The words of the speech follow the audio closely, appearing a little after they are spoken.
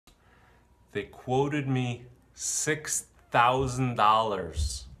They quoted me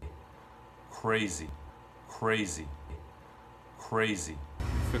 $6,000. Crazy, crazy, crazy.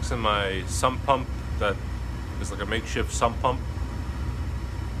 Fixing my sump pump that is like a makeshift sump pump,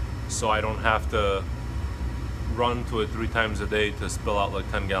 so I don't have to run to it 3 times a day to spill out like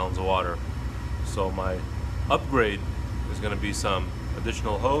 10 gallons of water. So my upgrade is going to be some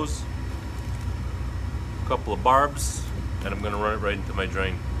additional hose, a couple of barbs, and I'm going to run it right into my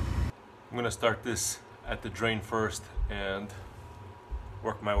drain. I'm going to start this at the drain first and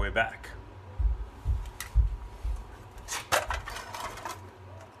work my way back.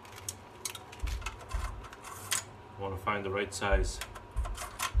 I want to find the right size.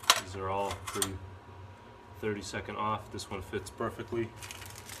 These are all pretty 30-second off. This one fits perfectly.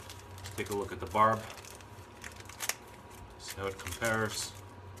 Take a look at the barb. See how it compares.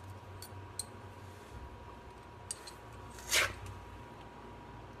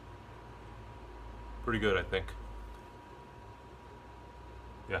 Pretty good, I think.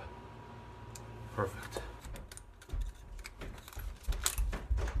 Yeah, perfect.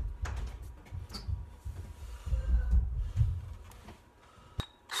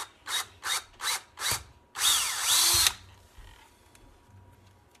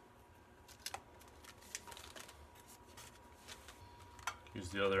 Use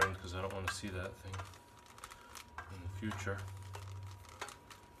the other end because I don't want to see that thing in the future.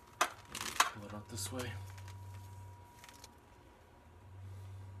 Pull it out this way.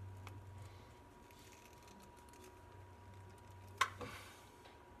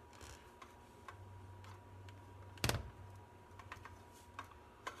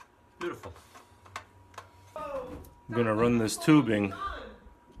 Beautiful. I'm gonna run this tubing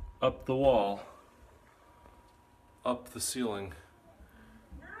up the wall, up the ceiling,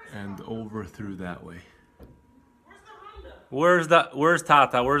 and over through that way. Where's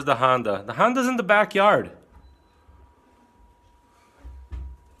Tata? Where's the Honda? The Honda's in the backyard.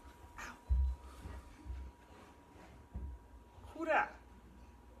 Who that?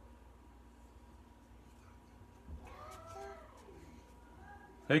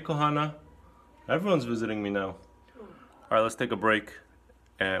 Hey Kohana. Everyone's visiting me now. Alright, let's take a break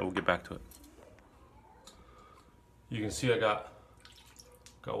and we'll get back to it. You can see I got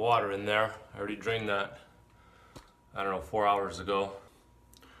water in there. I already drained that, I don't know, 4 hours ago.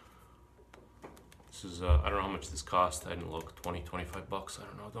 This is, I don't know how much this cost. I didn't look, 20, 25 bucks. I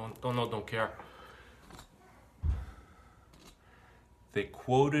don't know, don't care. They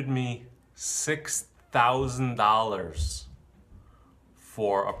quoted me $6,000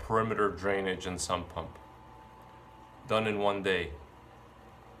 for a perimeter drainage and sump pump. Done in 1 day.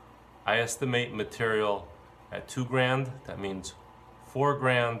 I estimate material at $2 grand. That means $4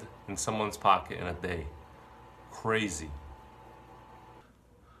 grand in someone's pocket in a day. Crazy.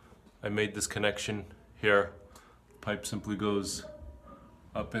 I made this connection here. Pipe simply goes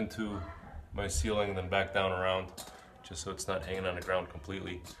up into my ceiling, then back down around, just so it's not hanging on the ground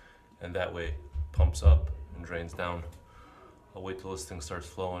completely. And that way pumps up and drains down. I'll wait till this thing starts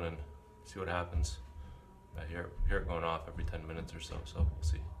flowing and see what happens. I hear it going off every 10 minutes or so, so we'll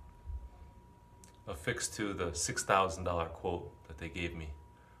see. Affixed to the $6,000 quote that they gave me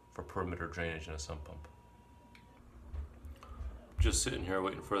for perimeter drainage and a sump pump. Just sitting here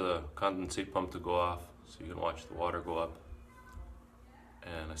waiting for the condensate pump to go off so you can watch the water go up.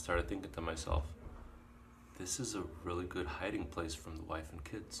 And I started thinking to myself, this is a really good hiding place from the wife and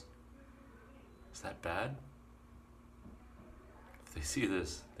kids. Is that bad? If they see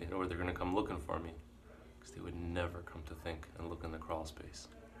this, they know where they're gonna come looking for me, because they would never come to think and look in the crawl space.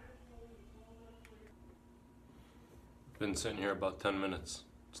 Been sitting here about 10 minutes.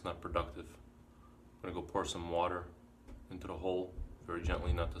 It's not productive. I'm gonna go pour some water into the hole very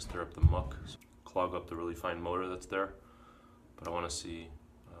gently, not to stir up the muck, clog up the really fine motor that's there. But I want to see,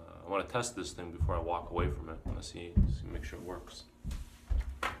 I want to test this thing before I walk away from it. I want to see, make sure it works.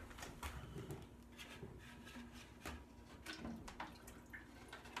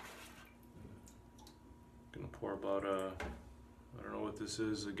 Gonna pour about I don't know what this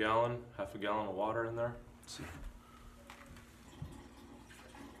is, a gallon, half a gallon of water in there. Let's see.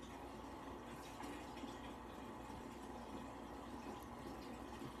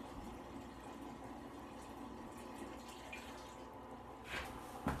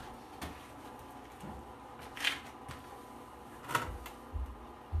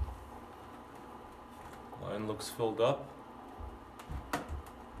 Line looks filled up.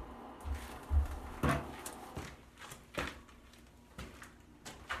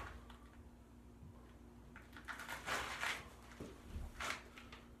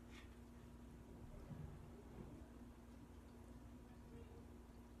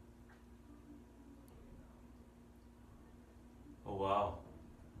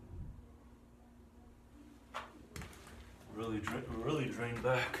 really drained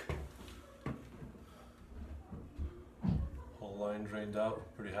back. Whole line drained out.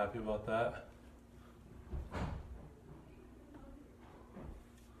 Pretty happy about that.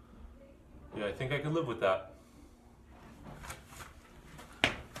 Yeah, I think I could live with that.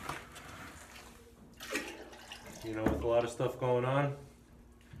 You know, with a lot of stuff going on,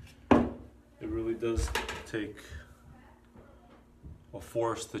 it really does take a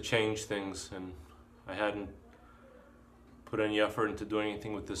force to change things, and I hadn't put any effort into doing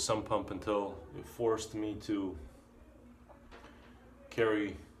anything with this sump pump until it forced me to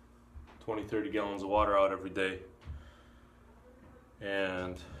carry 20-30 gallons of water out every day.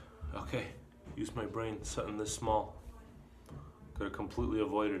 And okay, use my brain, something this small. Could have completely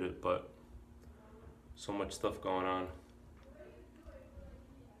avoided it, but so much stuff going on.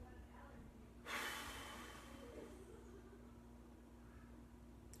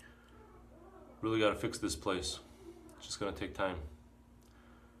 Really got to fix this place. It's just gonna take time.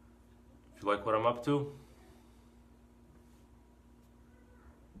 If you like what I'm up to,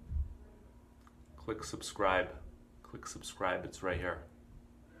 click subscribe. Click subscribe, it's right here.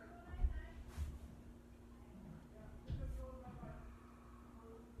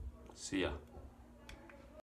 See ya.